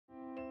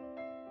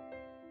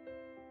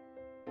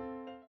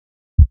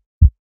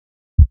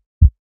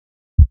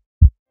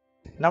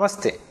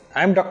Namaste,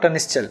 I am Dr.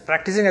 Nischal,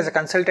 practicing as a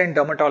consultant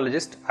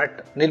dermatologist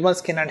at Nirmal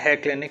Skin and Hair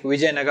Clinic,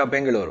 Vijayanagar,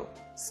 Bangalore.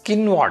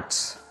 Skin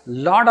warts.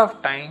 Lot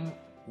of time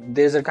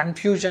there is a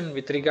confusion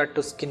with regard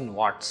to skin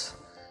warts.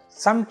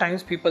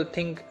 Sometimes people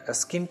think a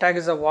skin tag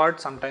is a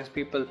wart, sometimes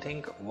people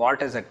think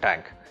wart is a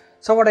tag.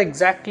 So what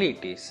exactly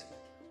it is?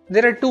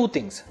 There are two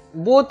things.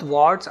 Both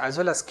warts as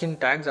well as skin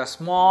tags are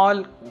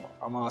small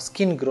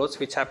skin growths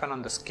which happen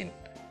on the skin.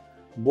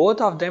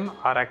 Both of them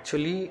are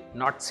actually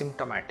not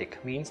symptomatic,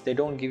 means they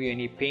don't give you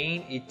any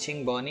pain,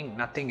 itching, burning,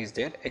 nothing is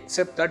there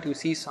except that you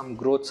see some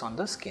growths on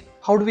the skin.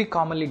 How do we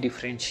commonly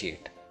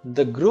differentiate?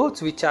 The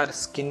growths which are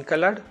skin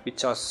colored,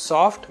 which are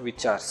soft,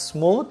 which are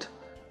smooth,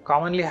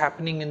 commonly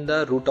happening in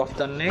the root of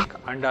the neck,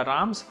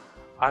 underarms,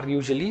 are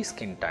usually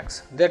skin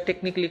tags. They are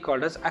technically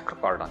called as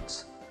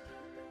acrochordons.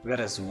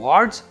 Whereas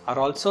warts are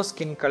also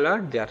skin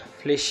colored, they are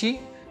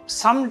fleshy,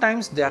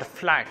 sometimes they are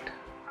flat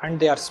and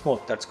they are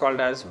smooth, that's called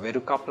as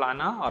Verruca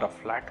Plana or a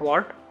Flat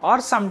Wart, or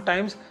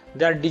sometimes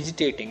they are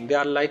digitating, they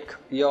are like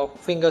your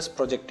fingers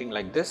projecting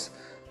like this,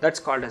 that's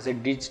called as a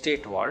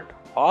Digitate Wart,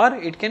 or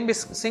it can be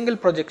single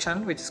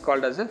projection which is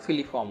called as a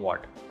Filiform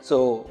wart.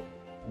 So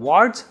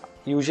warts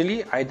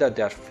usually either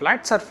they are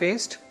flat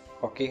surfaced,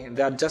 okay,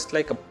 they are just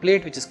like a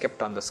plate which is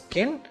kept on the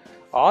skin,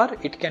 or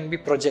it can be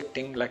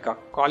projecting like a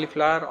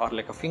cauliflower or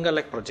like a finger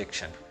like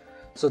projection.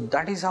 So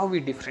that is how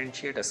we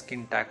differentiate a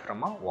skin tag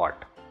from a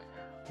wart.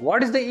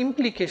 What is the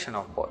implication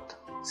of both?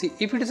 See,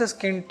 if it is a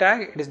skin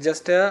tag, it is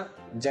just a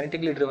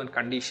genetically driven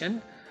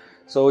condition.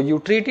 So you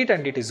treat it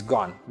and it is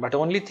gone. But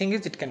only thing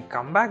is it can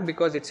come back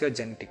because it's your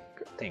genetic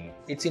thing.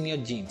 It's in your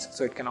genes,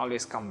 so it can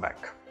always come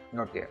back.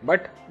 Okay.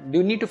 But do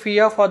you need to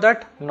fear for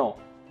that? No,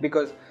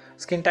 because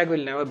skin tag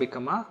will never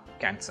become a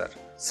cancer.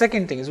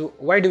 Second thing is,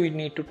 why do we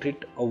need to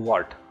treat a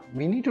wart?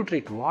 We need to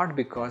treat wart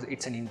because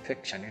it's an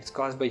infection. It's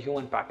caused by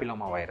human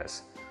papilloma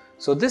virus.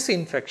 So this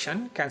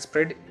infection can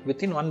spread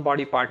within one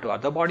body part to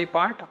other body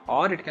part,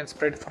 or it can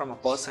spread from a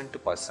person to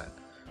person.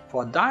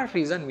 For that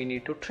reason we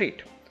need to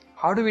treat.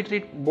 How do we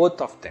treat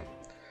both of them?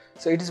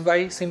 So it is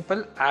by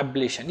simple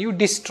ablation. You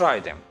destroy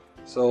them.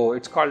 So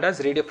it's called as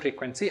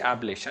radiofrequency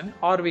ablation,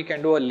 or we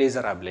can do a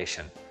laser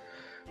ablation.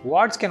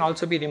 Warts can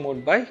also be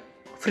removed by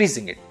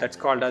freezing it. That's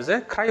called as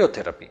a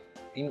cryotherapy.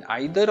 In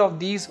either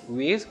of these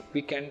ways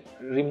we can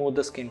remove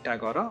the skin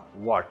tag or a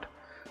wart.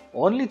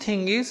 Only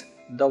thing is,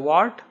 the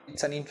wart,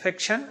 it's an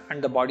infection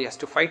and the body has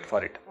to fight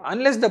for it.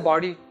 Unless the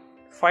body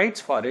fights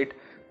for it,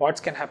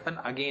 warts can happen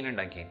again and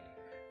again.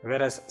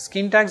 Whereas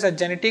skin tags are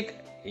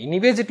genetic,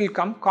 anyways it will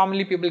come.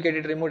 Commonly people get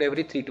it removed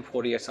every 3 to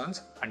 4 years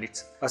once, and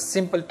it's a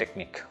simple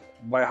technique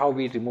by how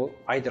we remove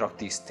either of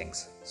these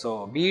things.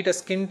 So be it a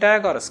skin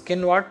tag or a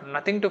skin wart,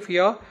 nothing to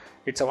fear.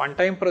 It's a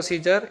one-time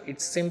procedure,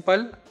 it's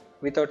simple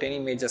without any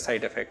major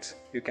side effects.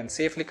 You can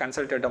safely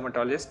consult a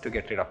dermatologist to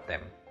get rid of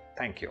them.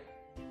 Thank you.